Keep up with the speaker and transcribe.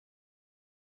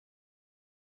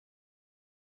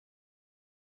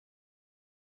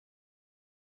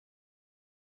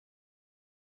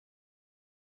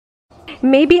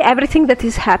Maybe everything that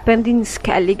has happened in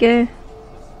Skellige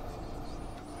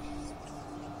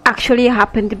actually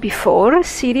happened before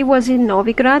Ciri was in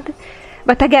Novigrad.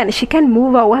 But again, she can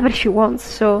move however she wants,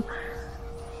 so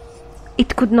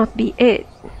it could not be it.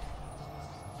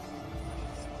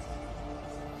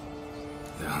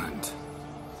 The hunt.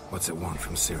 What's it want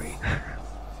from Ciri?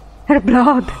 Her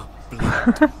blood.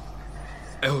 Blood.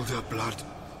 Elder blood.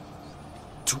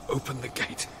 To open the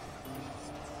gate.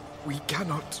 We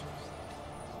cannot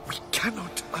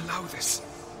allow this.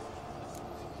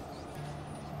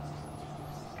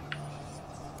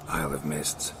 Isle of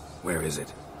Mists. Where is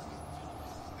it?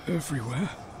 Everywhere.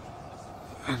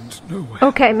 And nowhere.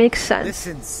 Okay, makes sense.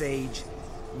 Listen, Sage.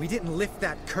 We didn't lift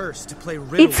that curse to play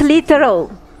riddles. It's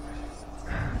literal.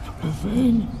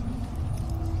 Yvain.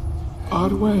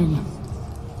 Arwen.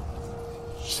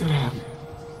 Siren.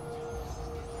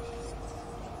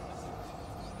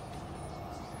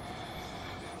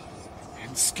 In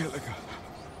Skellige.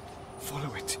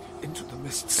 Follow it into the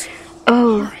mists.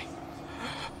 Oh. Hurry.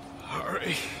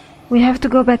 Hurry. We have to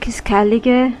go back to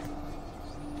Skellige.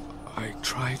 I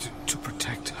tried to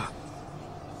protect her.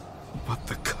 But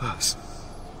the curse.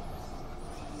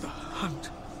 The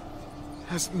hunt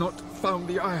has not found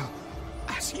the Isle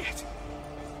as yet.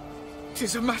 It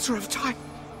is a matter of time.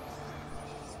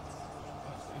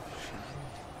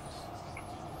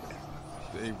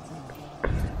 They will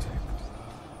detect.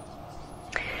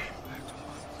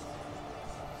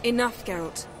 Enough,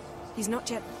 Geralt. He's not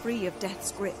yet free of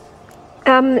death's grip.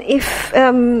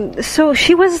 So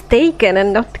she was taken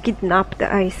and not kidnapped,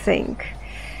 I think.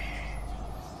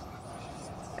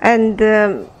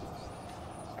 And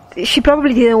she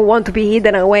probably didn't want to be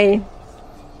hidden away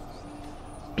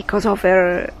because of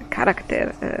her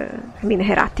character.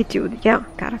 Her attitude, yeah,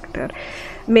 character.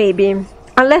 Maybe.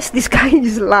 Unless this guy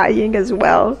is lying as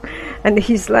well, and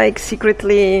he's like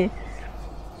secretly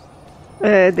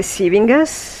deceiving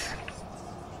us.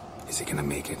 Is he gonna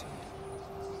make it?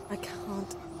 I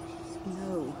can't.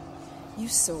 No. You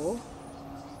saw?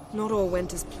 Not all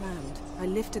went as planned. I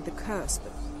lifted the curse,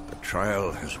 but... The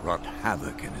trial has wrought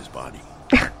havoc in his body.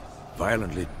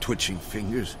 Violently twitching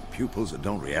fingers, pupils that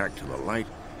don't react to the light.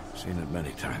 Seen it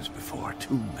many times before,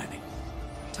 too many.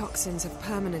 Toxins have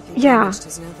permanently damaged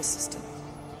his nervous system.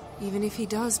 Even if he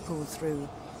does pull through...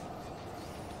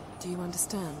 Do you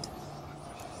understand?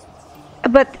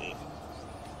 But...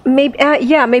 Maybe,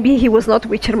 maybe he was not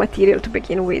Witcher material to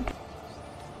begin with.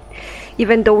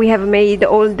 Even though we have made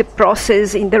all the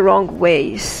process in the wrong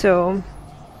way, so...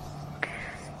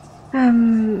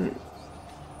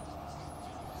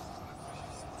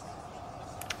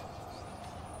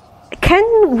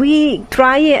 Can we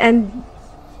try and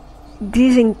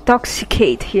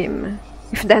disintoxicate him?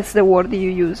 If that's the word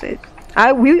you use it.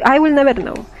 I will never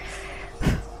know.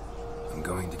 I'm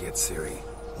going to get Ciri.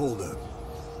 Hold up.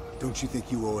 Don't you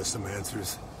think you owe us some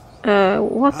answers?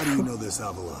 What? How do you know this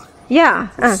Avallac'h? Yeah.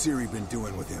 What's Ciri been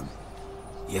doing with him?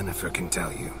 Yennefer can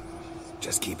tell you.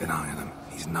 Just keep an eye on him.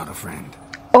 He's not a friend.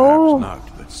 Oh. Perhaps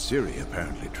not, but Ciri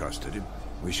apparently trusted him.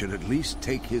 We should at least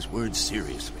take his words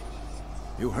seriously.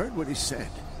 You heard what he said.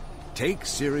 Take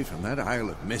Ciri from that Isle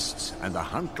of Mists, and the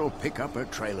hunt will pick up her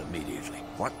trail immediately.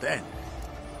 What then?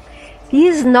 He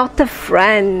is not a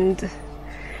friend.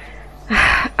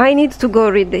 I need to go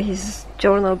read his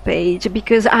journal page,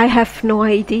 because I have no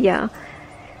idea.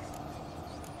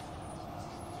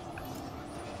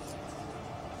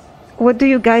 What do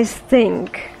you guys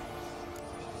think?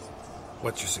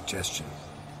 What's your suggestion?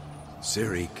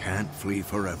 Ciri can't flee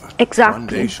forever. Exactly. One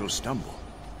day she'll stumble,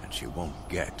 and she won't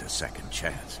get a second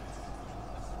chance.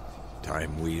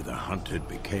 Time we, the hunted,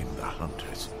 became the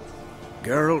hunters.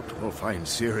 Geralt will find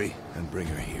Ciri and bring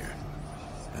her here,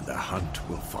 and the hunt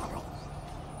will follow.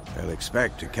 They'll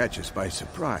expect to catch us by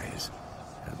surprise,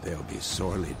 and they'll be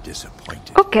sorely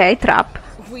disappointed. Okay, trap.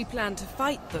 We plan to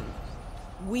fight them.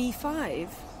 We five?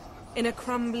 In a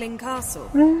crumbling castle?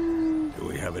 Do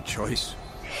we have a choice?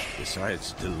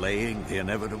 Besides delaying the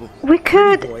inevitable? We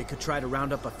could... Pretty boy could try to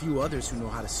round up a few others who know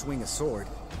how to swing a sword.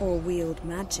 Or wield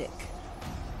magic.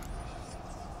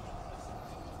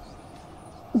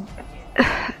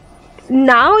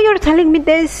 Now you're telling me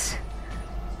this?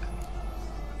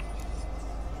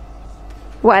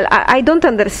 Well, I don't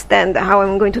understand how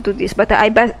I'm going to do this, but I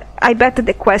bet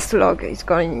the quest log is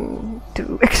going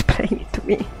to explain it to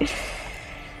me.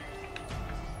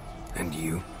 And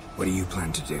you? What do you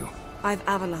plan to do? I've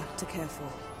Avallac'h to care for.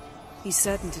 He's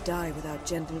certain to die without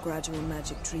gentle, gradual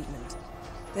magic treatment.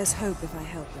 There's hope if I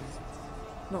help him.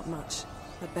 Not much,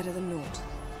 but better than naught.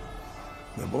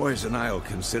 The boys and I'll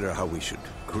consider how we should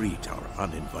greet our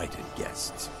uninvited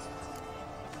guests.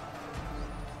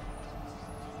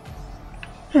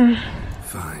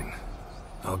 Fine.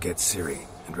 I'll get Ciri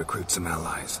and recruit some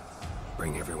allies.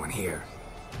 Bring everyone here.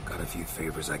 Got a few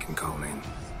favors I can call in.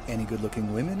 Any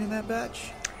good-looking women in that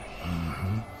batch?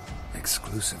 Mm-hmm.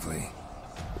 Exclusively.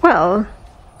 Well...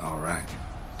 Alright.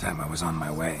 Time I was on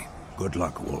my way. Good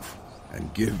luck, Wolf.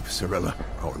 And give Cirilla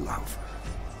our love.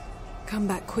 Come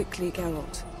back quickly,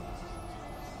 Geralt.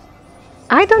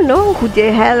 I don't know who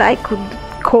the hell I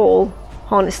could call,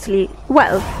 honestly.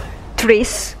 Well,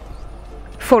 Triss,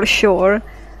 for sure.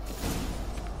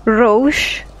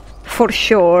 Roche, for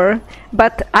sure.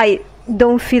 But I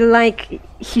don't feel like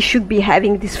he should be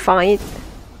having this fight.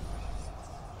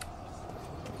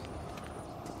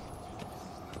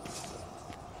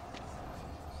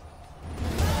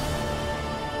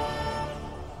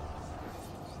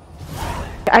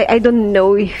 I don't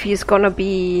know if he's gonna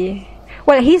be...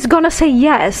 Well, he's gonna say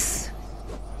yes.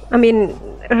 I mean,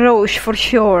 Roche for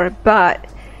sure, but...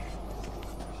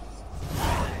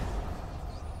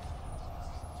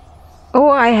 Oh,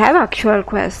 I have actual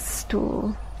quests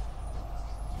too.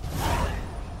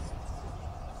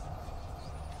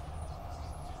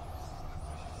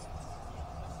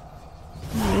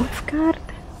 Nilfgaard?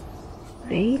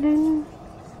 Valen?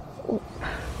 Oh.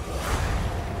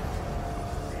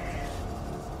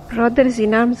 Brothers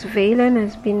in Arms Valen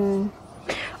has been...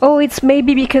 Oh, it's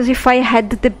maybe because if I had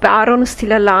the Baron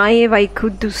still alive, I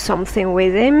could do something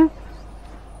with him.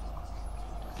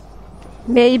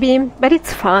 Maybe, but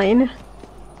it's fine.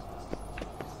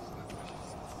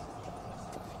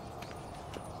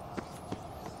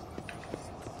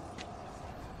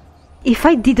 If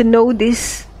I didn't know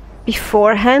this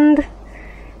beforehand,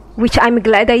 which I'm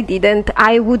glad I didn't,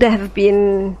 I would have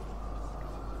been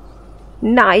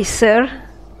nicer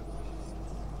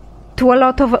to a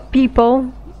lot of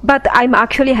people, but I'm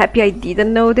actually happy I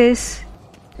didn't know this,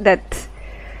 that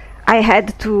I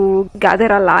had to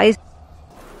gather allies.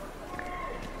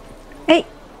 Hey,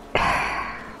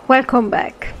 welcome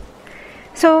back.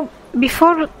 So,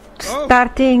 before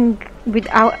starting with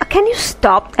our... Can you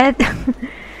stop, Ed?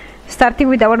 Starting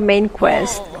with our main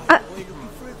quest.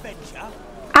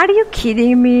 Are you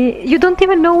kidding me? You don't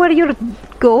even know where you're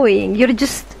going. You're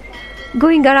just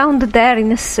going around there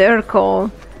in a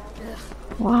circle.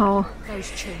 Wow.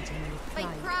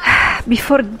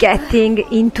 Before getting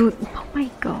into... Oh my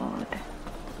god.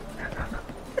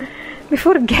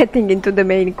 Before getting into the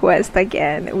main quest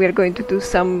again, we're going to do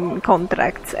some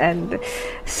contracts and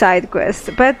side quests.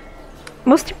 But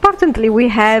most importantly, we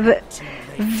have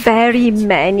very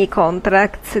many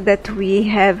contracts that we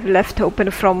have left open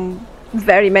from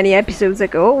very many episodes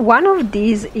ago. One of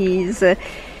these is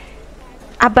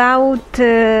about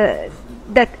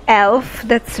that elf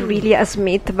that's really a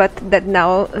smith but that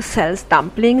now sells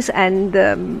dumplings, and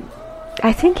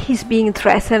I think he's being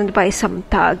threatened by some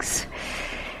thugs.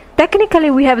 Technically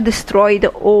we have destroyed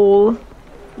all...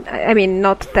 I mean,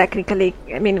 not technically,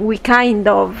 I mean, we kind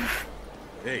of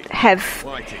have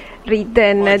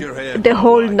ridden the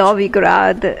whole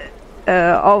Novigrad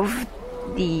of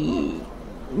the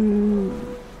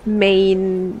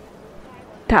main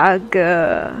thug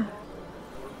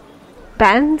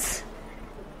bands,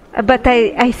 but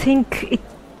I think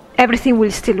everything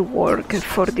will still work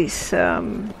for this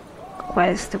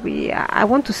quest. I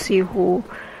want to see who...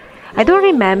 I don't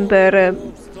remember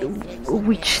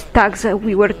which thugs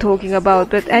we were talking about,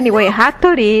 but anyway,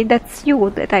 Hattori, that's you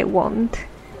that I want.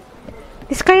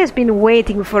 This guy has been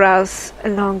waiting for us a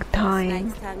long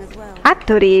time.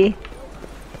 Hattori!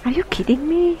 Are you kidding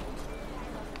me?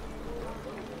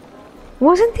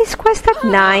 Wasn't this quest at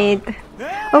night?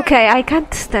 Okay, I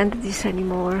can't stand this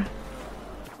anymore.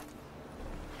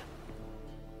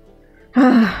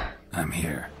 I'm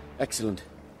here. Excellent.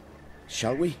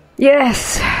 Shall we?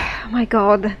 Yes! Oh my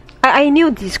god. I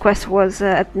knew this quest was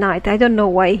at night. I don't know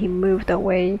why he moved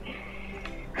away.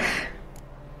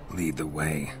 Lead the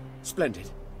way. Splendid.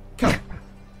 Come.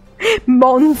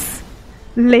 Months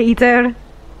later.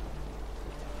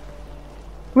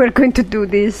 We're going to do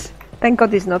this. Thank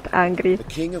God he's not angry. The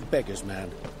king of beggars, man.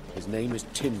 His name is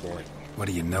Tinboy. What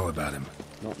do you know about him?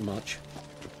 Not much.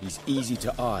 He's easy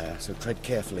to ire, so tread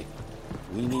carefully.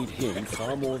 We need him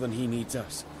far more than he needs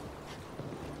us.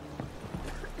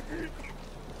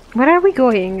 Where are we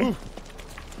going?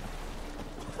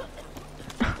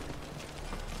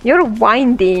 You're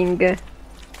winding.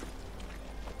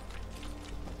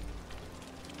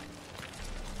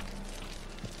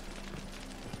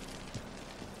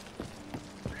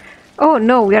 Oh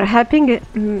no, we are helping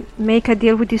make a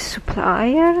deal with this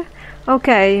supplier?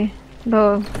 Okay.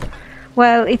 No.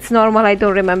 Well, it's normal, I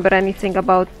don't remember anything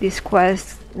about this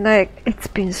quest. Like, it's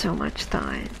been so much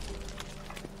time.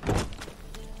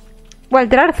 Well,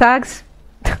 there are thugs.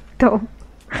 Mephisto.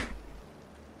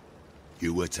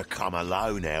 You were to come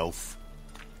alone, elf.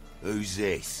 Who's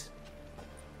this?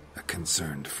 A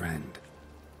concerned friend.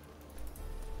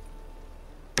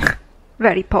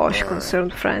 Very posh,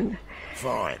 concerned friend.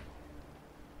 Fine.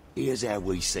 Here's how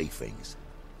we see things.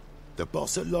 The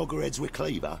boss at Loggerheads with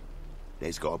Cleaver,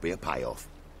 there's got to be a payoff.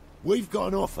 We've got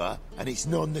an offer, and it's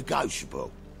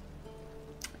non-negotiable.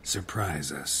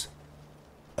 Surprise us.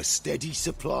 A steady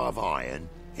supply of iron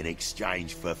in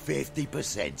exchange for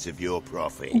 50% of your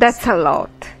profits. That's a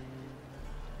lot.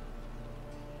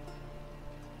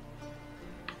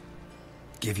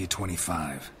 Give you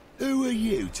 25. Who are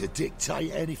you to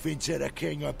dictate anything to the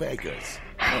king of beggars?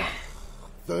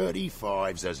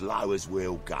 35's as low as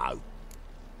we'll go.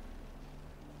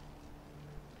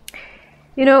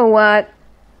 You know what?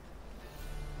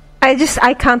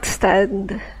 I can't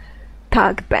stand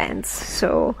thug bands.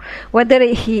 So whether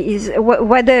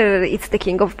whether it's the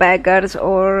King of Beggars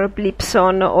or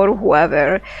Blipson or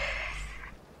whoever,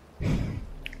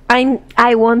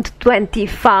 I want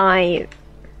 25.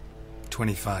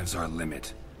 25's our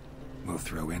limit. We'll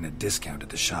throw in a discount at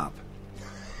the shop.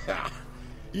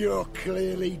 You're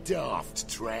clearly daft,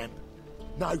 tramp.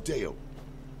 No deal.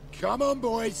 Come on,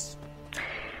 boys.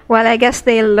 Well, I guess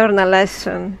they'll learn a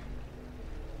lesson.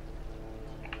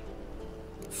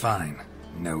 Fine.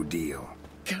 No deal.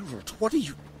 Geralt, what are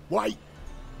you... Wait.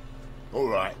 All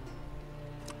right.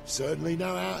 Certainly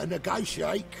know how to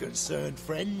negotiate, concerned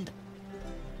friend.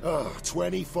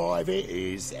 25 it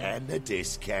is, and the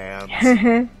discount.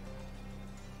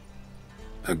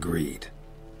 Agreed.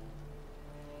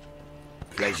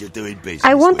 Pleasure doing business.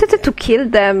 I wanted with to kill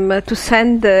them to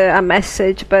send a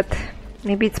message, but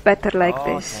maybe it's better like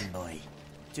this. Tin boy.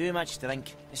 Too much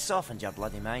drink. It softened your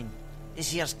bloody mind.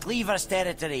 This here's Cleaver's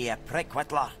territory, you prick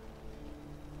whittler.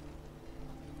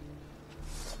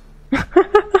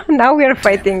 Now we are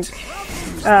fighting.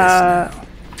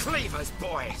 Cleaver's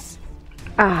boys.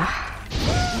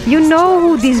 You know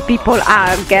who these people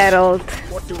are, Geralt.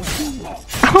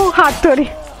 Oh,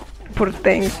 Hattori. Poor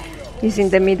thing. He's in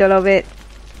the middle of it.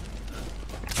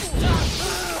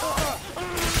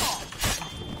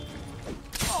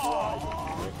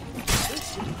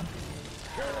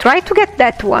 Try to get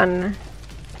that one.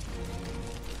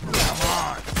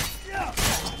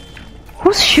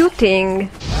 Who's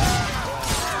shooting?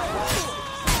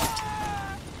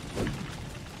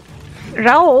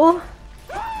 Raoul?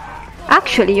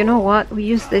 Actually, you know what? We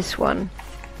use this one.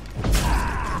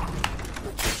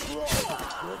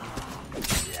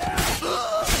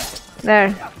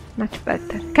 There. Much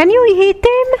better. Can you hit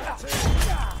him?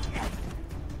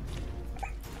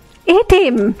 Hit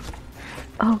him!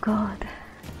 Oh god.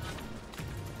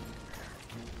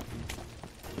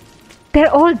 They're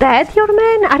all dead, your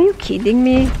men? Are you kidding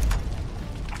me?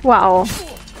 Wow.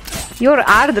 You're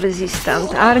hard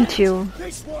resistant, aren't you?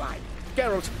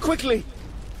 Geralt, quickly!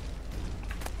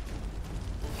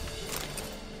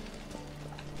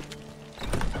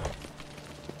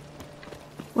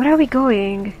 Where are we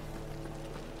going?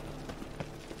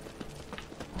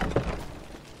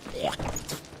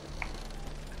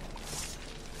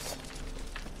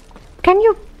 Can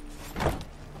you...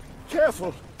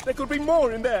 Careful! There could be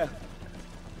more in there!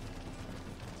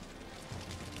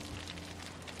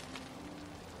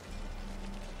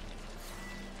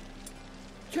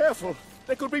 Careful!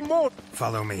 There could be more!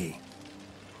 Follow me.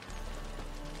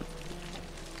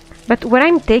 But where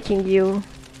I'm taking you?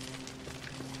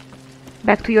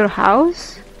 Back to your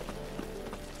house?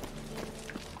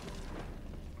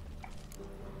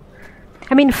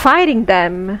 I mean, fighting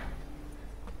them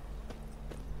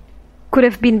could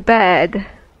have been bad,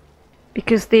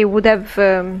 because they would have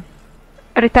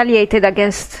retaliated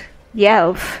against the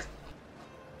elf.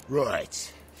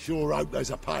 Right. Sure hope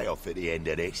there's a payoff at the end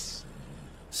of this.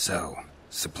 So,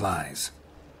 supplies.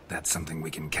 That's something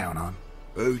we can count on?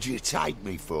 Who'd you take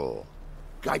me for?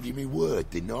 Gave you me word,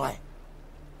 didn't I?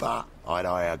 But I'd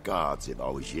hire guards if I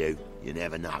was you. You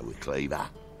never know with Cleaver.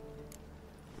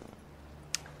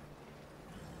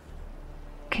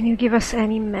 Can you give us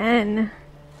any men?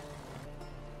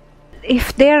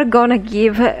 If they're gonna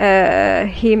give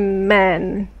him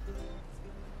men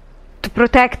to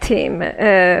protect him,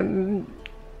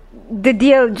 the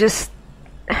deal just...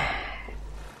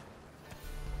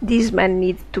 These men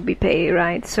need to be paid,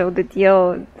 right? So the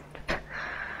deal...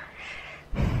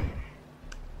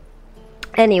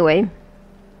 Anyway,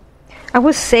 I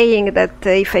was saying that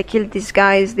if I killed these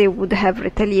guys, they would have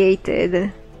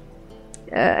retaliated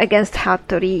against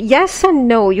Hattori. Yes and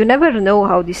no, you never know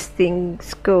how these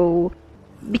things go.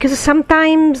 because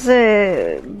sometimes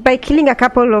by killing a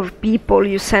couple of people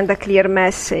you send a clear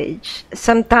message.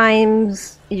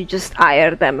 Sometimes you just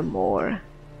ire them more.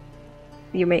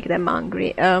 You make them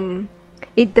angry.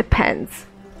 It depends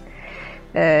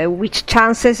which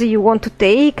chances you want to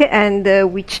take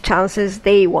and which chances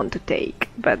they want to take.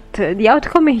 But the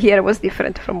outcome here was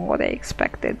different from what I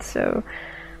expected, so...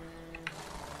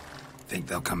 Think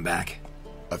they'll come back?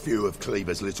 A few of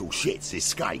Cleaver's little shits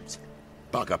escaped.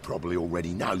 Bugger probably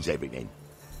already knows everything.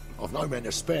 I've no men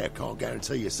to spare, can't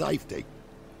guarantee your safety.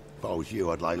 If I was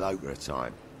you, I'd lay low for a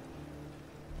time.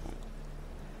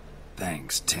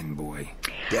 Thanks, Tin Boy.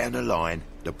 Down the line,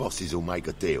 the bosses will make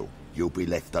a deal. You'll be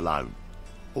left alone.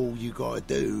 All you gotta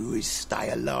do is stay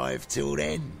alive till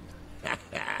then.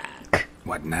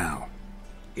 What now?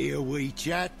 Here we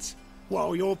chat,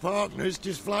 while your partner's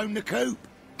just flown the coop.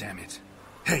 Damn it.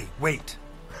 Hey, wait!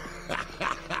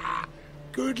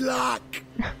 Good luck!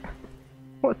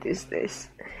 What is this?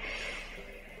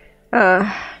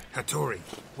 Hattori,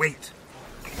 wait!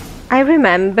 I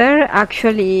remember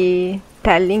actually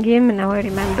telling him, now I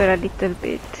remember a little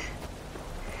bit.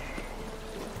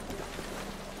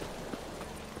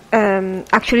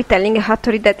 Actually telling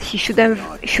Hattori that he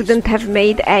shouldn't have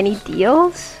made any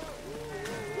deals.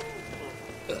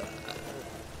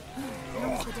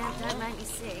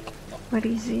 Where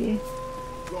is he?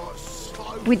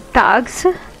 With thugs?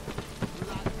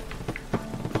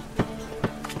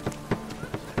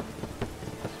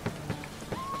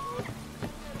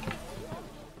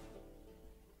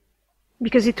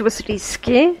 Because it was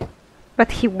risky,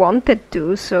 but he wanted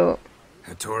to, so...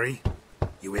 Hattori,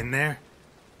 you in there?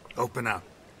 Open up.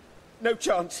 No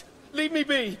chance. Leave me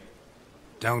be.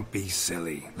 Don't be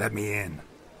silly. Let me in.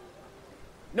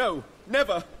 No,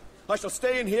 never. I shall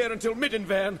stay in here until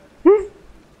Middenvern.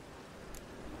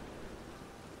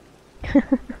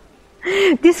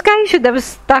 This guy should have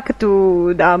stuck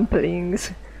to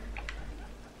Dumplings.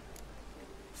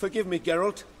 Forgive me,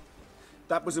 Geralt.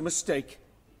 That was a mistake.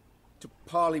 To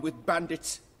parley with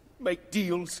bandits, make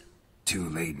deals. Too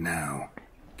late now.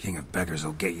 King of Beggars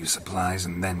will get you supplies,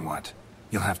 and then what?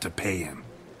 You'll have to pay him.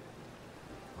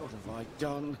 What have I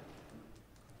done?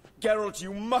 Geralt,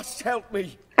 you must help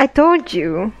me! I told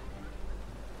you.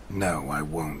 No, I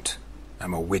won't.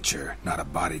 I'm a witcher, not a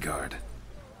bodyguard.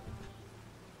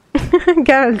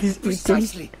 Geralt is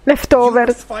Precisely. eating leftovers.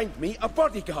 You must find me a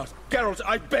bodyguard. Geralt,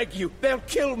 I beg you, they'll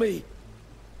kill me.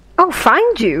 Oh,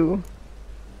 find you.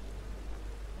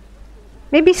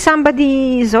 Maybe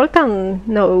somebody Zoltan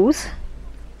knows.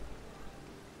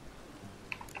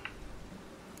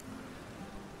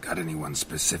 Got anyone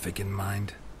specific in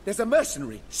mind? There's a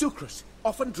mercenary, Sucrus,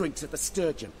 often drinks at the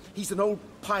Sturgeon. He's an old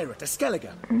pirate, a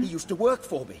Skelliger. He used to work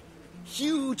for me.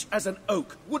 Huge as an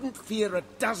oak, wouldn't fear a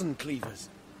dozen cleavers.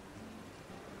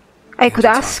 I could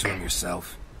Can't you ask. talk to him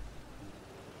yourself?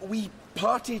 We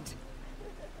parted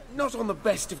not on the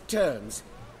best of terms.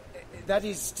 That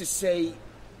is to say,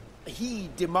 he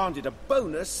demanded a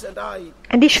bonus and I...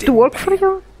 And he should work for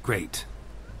you? Great.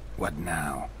 What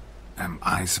now? Am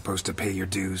I supposed to pay your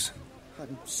dues?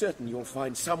 I'm certain you'll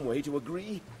find some way to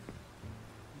agree.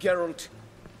 Geralt,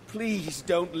 please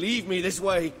don't leave me this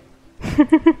way.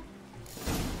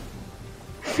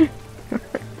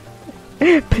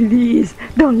 Please,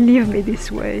 don't leave me this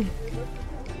way.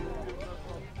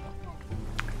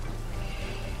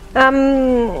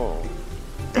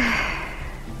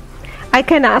 I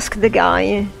can ask the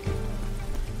guy,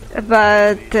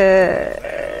 but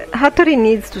Hattori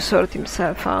needs to sort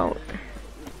himself out.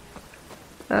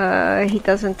 He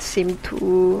doesn't seem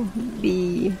to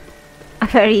be a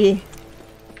very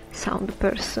sound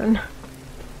person.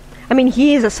 I mean,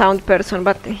 he is a sound person,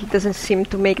 but he doesn't seem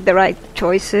to make the right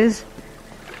choices.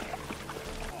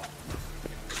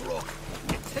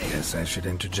 Guess I should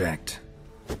interject.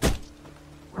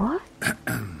 What?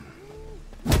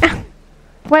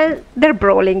 Well, they're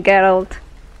brawling, Geralt.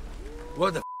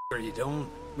 What the f*** are you doing?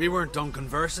 We weren't done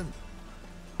conversing.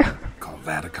 Call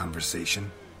that a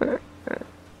conversation?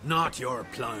 Not your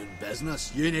plowing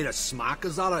business. You need a smack,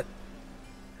 is that it?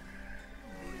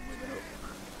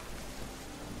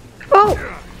 Oh!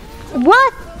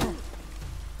 What?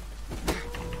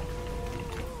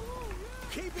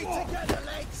 Keep it together,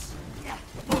 legs!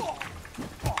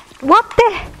 What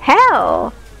the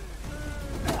hell?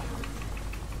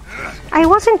 I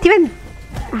wasn't even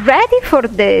ready for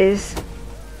this.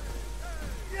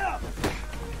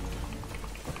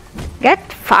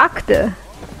 Get fucked.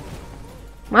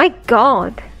 My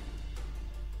god.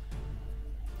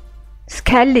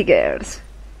 Skelligers.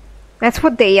 That's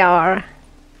what they are.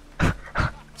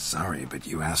 Sorry, but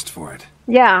you asked for it.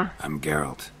 Yeah. I'm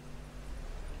Geralt.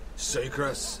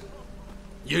 Sucrus.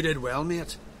 You did well,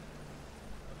 mate.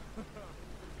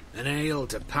 An ale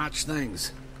to patch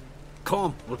things.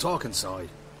 Come, we'll talk inside.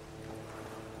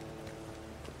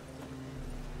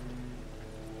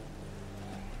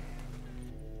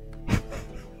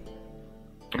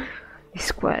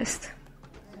 This quest.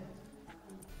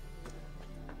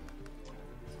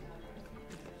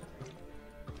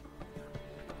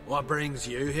 What brings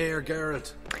you here,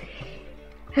 Geralt?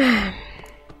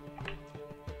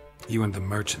 You and the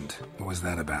merchant. What was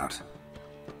that about?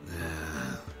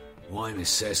 Why my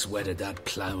sis wedded that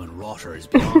ploughing rotter is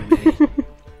beyond me.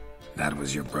 That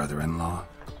was your brother-in-law?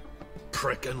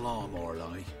 Prick-in-law, more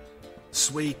like.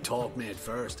 Sweet talk made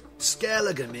first.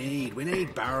 Skellige mead. We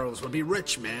need barrels. We'll be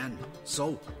rich men.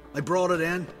 So, I brought it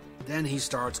in. Then he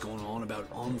starts going on about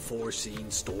unforeseen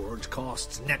storage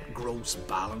costs, net gross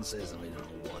balances, and I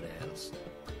don't know what else.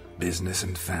 Business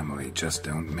and family just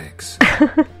don't mix.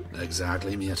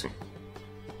 Exactly, mate.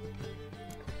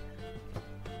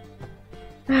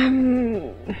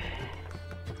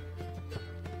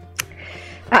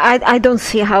 I don't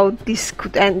see how this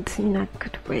could end in a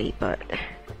good way, but...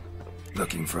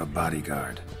 Looking for a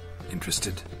bodyguard.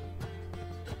 Interested?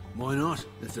 Why not,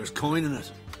 if there's coin in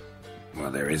it?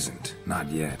 Well, there isn't.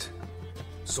 Not yet.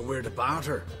 So we're to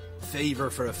barter. Favor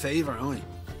for a favor, aye?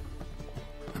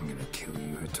 I'm gonna kill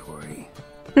you, Hattori.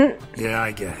 Yeah,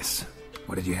 I guess.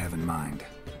 What did you have in mind?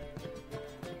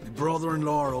 My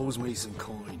brother-in-law owes me some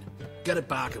coin. Get it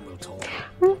back and we'll talk.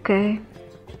 Okay.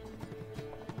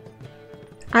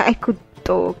 I could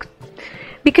talk.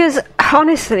 Because,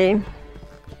 honestly,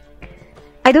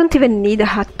 I don't even need a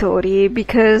Hattori,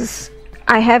 because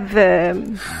I have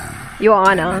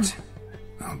Joanna.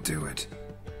 I'll do it.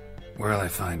 Where'll I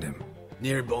find him?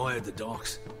 Nearby at the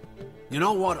docks. You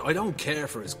know what? I don't care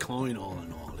for his coin all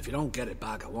in all. If you don't get it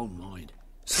back, I won't mind.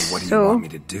 So what do you want me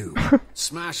to do?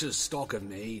 Smash his stock of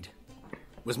mead.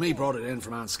 Was me brought it in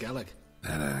from Aunt Skellig.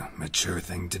 That a mature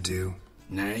thing to do?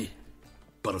 Nay,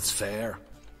 but it's fair.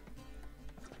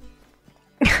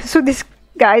 So this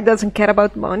guy doesn't care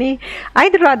about money?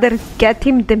 I'd rather get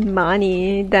him the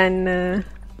money than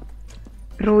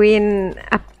ruin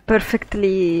a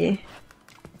perfectly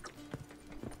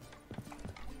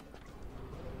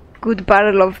good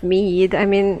barrel of mead. I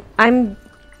mean, I'm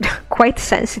quite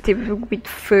sensitive with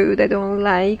food. I don't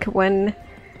like when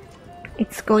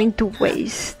it's going to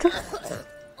waste.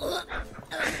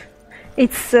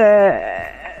 It's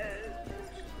a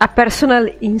personal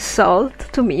insult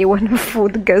to me when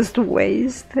food goes to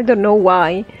waste. I don't know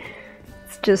why.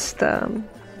 It's just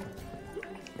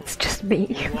me.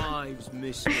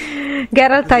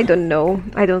 Geralt, I don't know.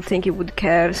 I don't think he would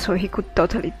care, so he could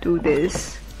totally do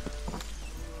this.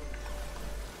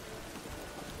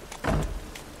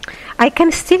 I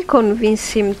can still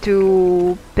convince him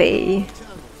to pay.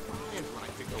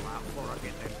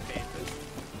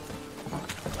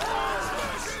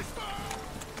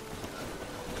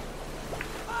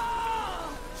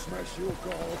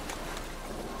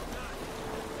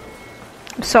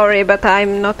 Sorry, but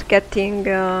I'm not getting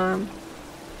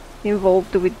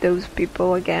involved with those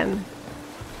people again.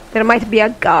 There might be a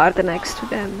guard next to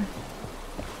them.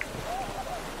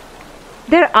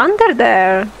 They're under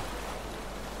there!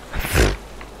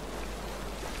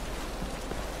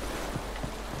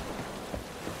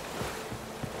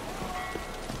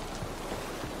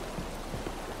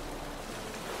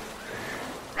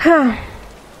 Huh.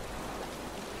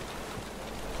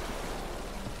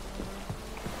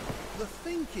 The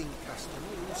thinking customer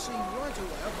will see right away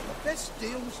the best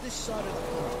deals this side of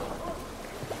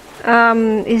the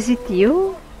pond. Is it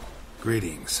you?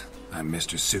 Greetings. I'm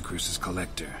Mr. Sucrus's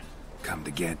collector. Come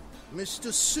to get...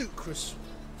 Mr. Sucrus,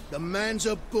 the man's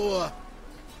a boor.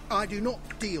 I do not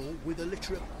deal with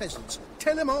illiterate peasants.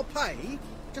 Tell him I'll pay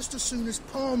just as soon as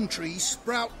palm trees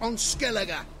sprout on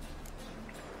Skellige.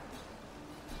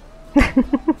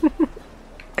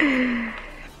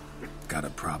 Got a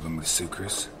problem with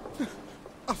Sucrus?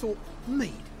 I thought,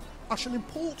 mead. I shall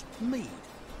import mead.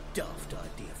 Daft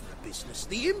idea for a business.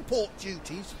 The import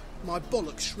duties, my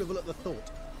bollocks shrivel at the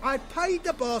thought. I paid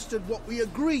the bastard what we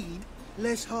agreed,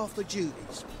 less half the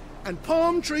duties. And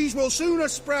palm trees will sooner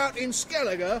sprout in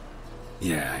Skellige.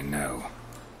 Yeah, I know.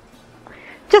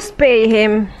 Just pay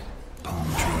him. Palm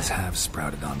trees have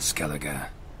sprouted on Skellige.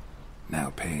 Now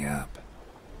pay up.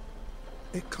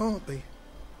 It can't be.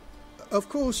 Of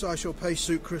course I shall pay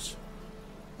Sucrus.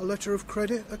 A letter of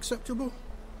credit acceptable?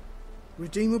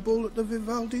 Redeemable at the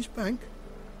Vivaldi's bank?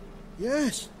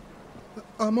 Yes.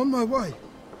 I'm on my way.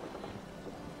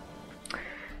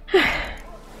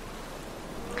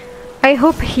 I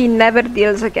hope he never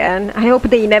deals again. I hope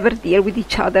they never deal with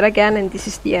each other again and this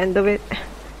is the end of it.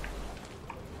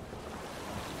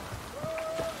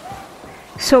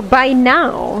 So by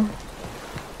now,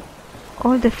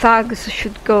 all the thugs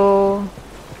should go...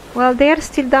 Well, they are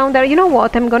still down there. You know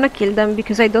what? I'm gonna kill them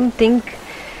because I don't think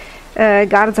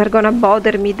guards are gonna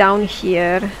bother me down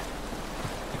here.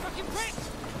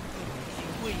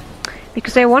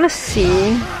 Because I wanna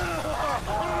see...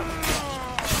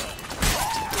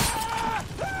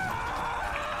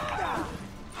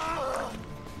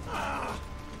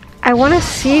 I want to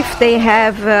see if they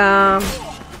have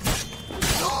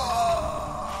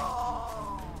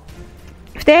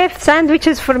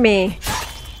sandwiches for me.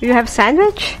 Do you have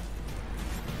sandwich?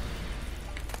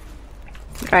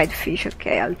 Dried fish,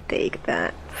 okay, I'll take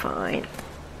that. Fine.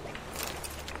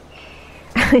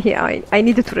 Yeah, I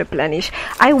needed to replenish.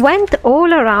 I went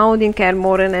all around in Kaer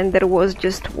Morhen and there was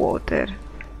just water.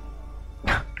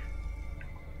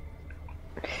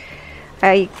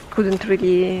 I couldn't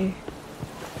really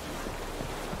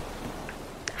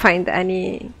find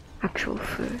any actual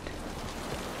food,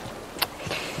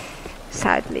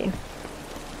 sadly.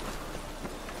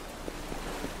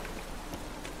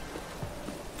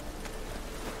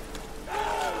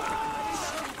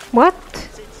 What?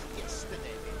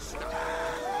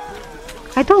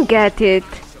 I don't get it.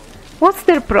 What's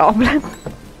their problem?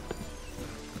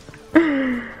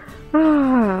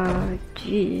 Ah,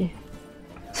 gee.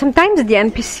 Sometimes the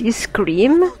NPCs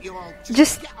scream.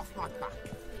 Just...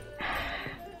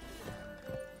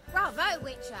 Bravo,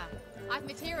 Witcher! I've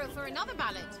material for another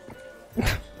ballad.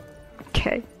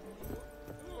 Okay.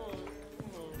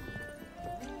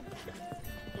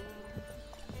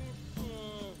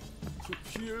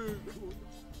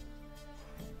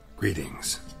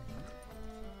 Greetings.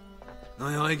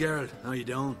 Aye, aye, Geralt. How you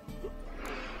doing?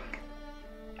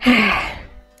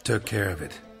 Took care of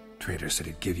it. Trader said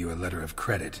he'd give you a letter of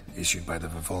credit issued by the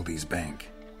Vivaldi's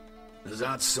bank. Is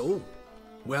that so?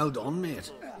 Well done,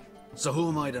 mate. So who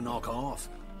am I to knock off?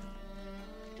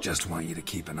 Just want you to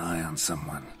keep an eye on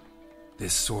someone.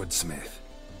 This swordsmith.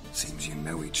 Seems you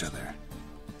know each other.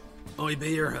 I be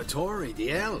your Hattori,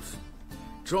 the elf.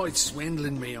 Tried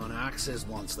swindling me on axes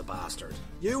once, the bastard.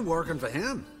 You working for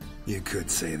him? You could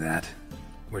say that.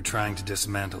 We're trying to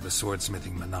dismantle the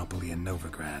swordsmithing monopoly in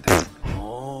Novigrad.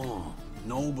 Oh,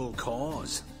 noble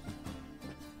cause.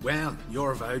 Well,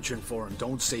 you're vouching for him,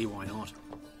 don't see why not.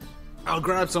 I'll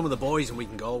grab some of the boys and we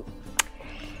can go.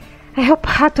 I hope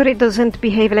Hattori doesn't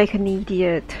behave like an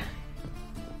idiot.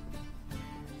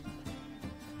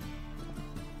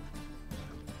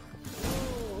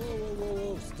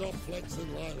 Whoa, stop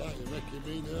flexing like that, you're making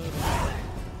me nervous.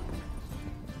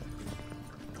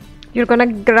 You're gonna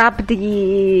grab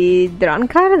the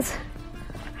drunkards?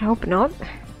 I hope not.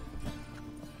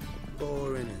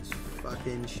 Boring as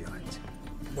fucking shite.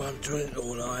 One drink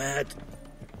all I had.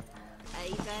 Hey,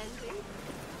 Dandy.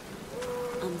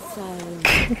 I'm so...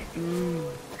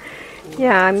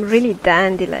 Yeah, I'm really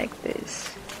dandy like this.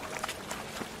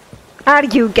 Are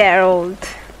you,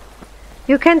 Geralt?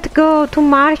 You can't go to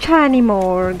Marcha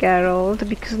anymore, Geralt,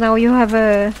 because now you have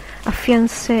a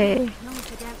fiancé. Long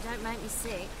as you don't make me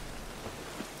sick.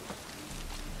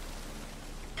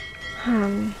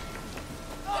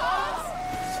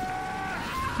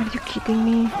 Are you kidding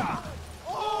me?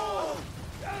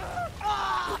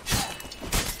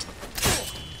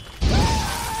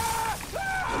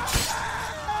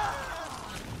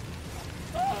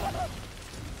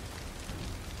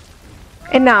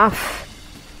 Enough.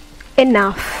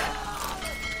 Enough.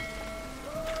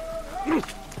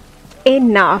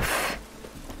 Enough.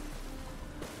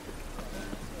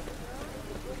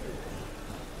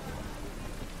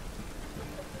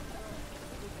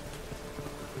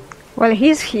 Well,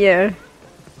 he's here.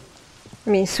 I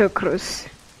mean, Sukrus.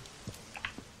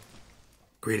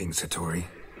 Greetings, Hattori.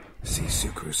 See,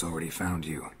 Sukrus already found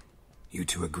you. You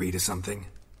two agree to something?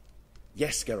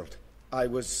 Yes, Geralt. I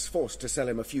was forced to sell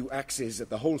him a few axes at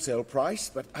the wholesale price,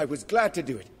 but I was glad to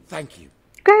do it. Thank you.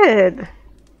 Good.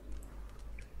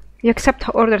 You accept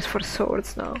orders for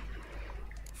swords now.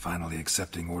 Finally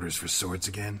accepting orders for swords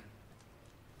again?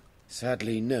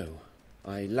 Sadly, no.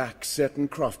 I lack certain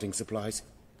crafting supplies.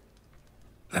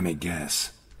 Let me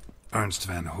guess. Ernst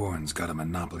van Horn's got a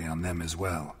monopoly on them as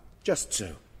well. Just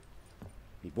so.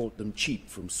 He bought them cheap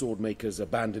from sword makers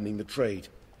abandoning the trade.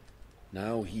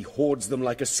 Now he hoards them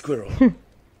like a squirrel.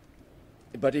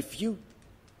 But if you...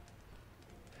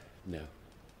 No.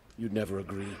 You'd never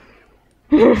agree.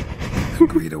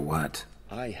 Agree to what?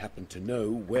 I happen to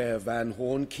know where Van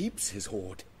Horn keeps his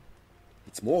hoard.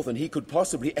 It's more than he could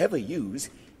possibly ever use.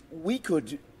 We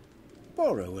could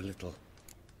borrow a little.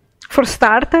 For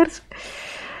starters?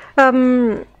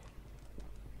 I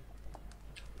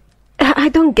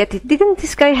don't get it. Didn't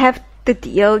this guy have the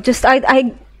deal? Just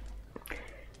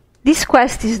This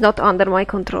quest is not under my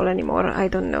control anymore, I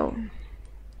don't know.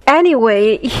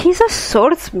 Anyway, he's a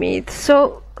swordsmith,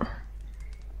 so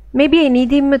maybe I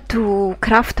need him to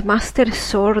craft master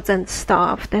swords and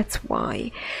stuff, that's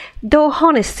why. Though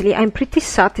honestly, I'm pretty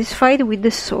satisfied with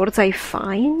the swords I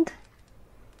find.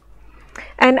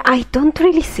 And I don't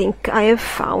really think I have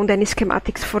found any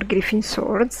schematics for Griffin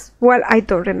swords. Well, I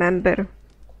don't remember.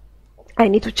 I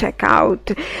need to check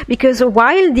out, because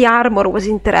while the armor was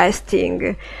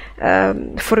interesting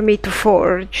for me to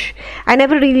forge, I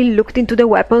never really looked into the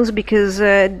weapons, because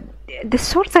the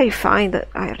swords I find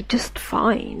are just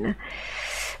fine.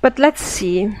 But let's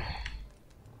see.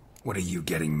 What are you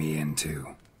getting me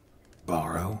into?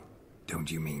 Borrow?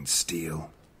 Don't you mean steal?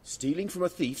 Stealing from a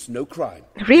thief's no crime.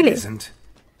 Really? It isn't?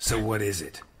 So what is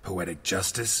it? Poetic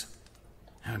justice?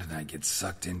 How did I get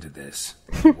sucked into this?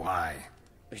 Why?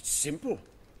 It's simple.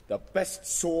 The best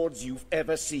swords you've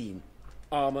ever seen.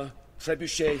 Armor,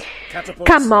 trebuchet, catapults...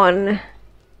 Come on.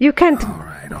 You can't...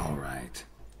 All right.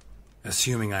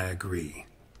 Assuming I agree,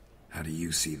 how do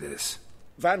you see this?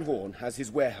 Van Horn has his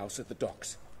warehouse at the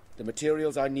docks. The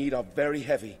materials I need are very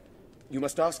heavy. You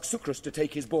must ask Sucrus to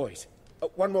take his boys.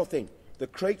 One more thing. The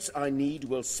crates I need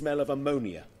will smell of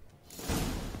ammonia.